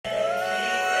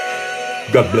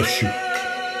God bless you.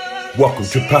 Welcome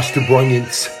to Pastor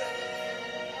Bryant's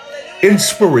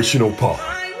Inspirational Part.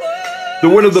 The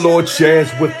word of the Lord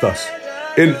shares with us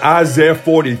in Isaiah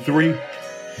 43,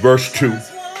 verse 2.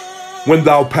 When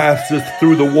thou passest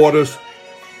through the waters,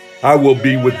 I will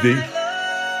be with thee,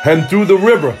 and through the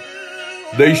river,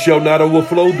 they shall not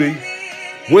overflow thee.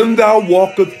 When thou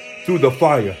walkest through the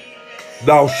fire,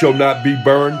 thou shalt not be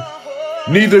burned,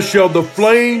 neither shall the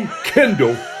flame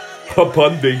kindle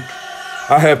upon thee.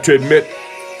 I have to admit,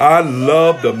 I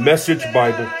love the Message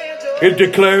Bible. It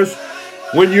declares,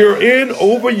 when you're in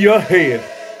over your head,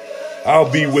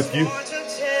 I'll be with you.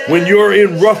 When you're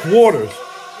in rough waters,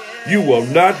 you will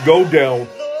not go down.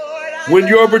 When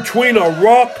you're between a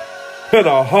rock and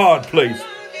a hard place,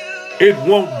 it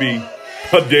won't be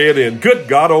a dead end. Good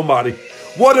God Almighty.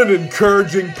 What an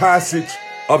encouraging passage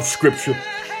of Scripture.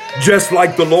 Just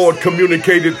like the Lord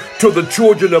communicated to the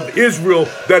children of Israel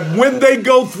that when they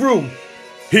go through,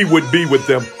 He would be with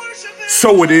them.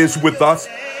 So it is with us.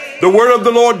 The word of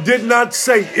the Lord did not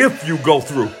say if you go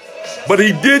through, but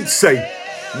He did say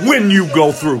when you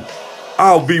go through,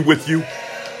 I'll be with you.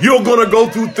 You're going to go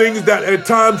through things that at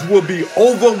times will be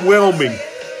overwhelming.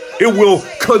 It will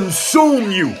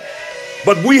consume you.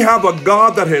 But we have a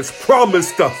God that has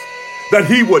promised us that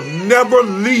He would never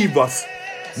leave us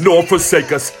nor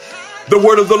forsake us. The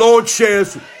word of the Lord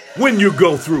shares, when you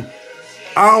go through,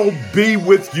 I'll be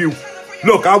with you.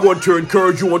 Look, I want to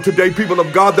encourage you on today, people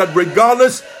of God, that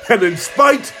regardless and in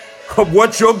spite of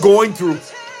what you're going through,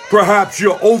 perhaps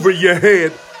you're over your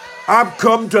head, I've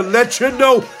come to let you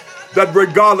know that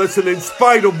regardless and in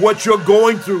spite of what you're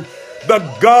going through, the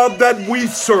God that we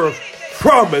serve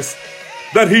promised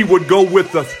that He would go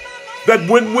with us. That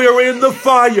when we're in the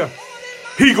fire,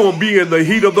 He gonna be in the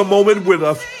heat of the moment with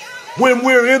us. When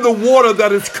we're in the water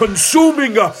that is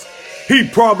consuming us, He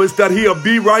promised that He'll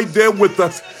be right there with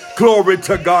us. Glory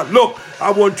to God. Look,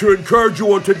 I want to encourage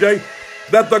you on today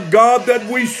that the God that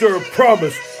we serve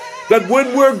promised that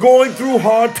when we're going through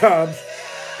hard times,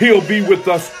 He'll be with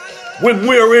us. When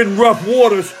we're in rough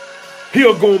waters,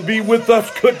 He'll gonna be with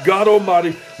us. Good God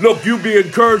Almighty. Look, you be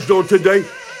encouraged on today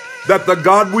that the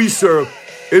God we serve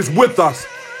is with us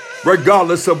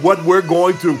regardless of what we're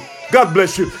going through. God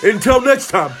bless you. Until next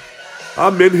time,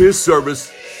 I'm in His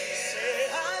service.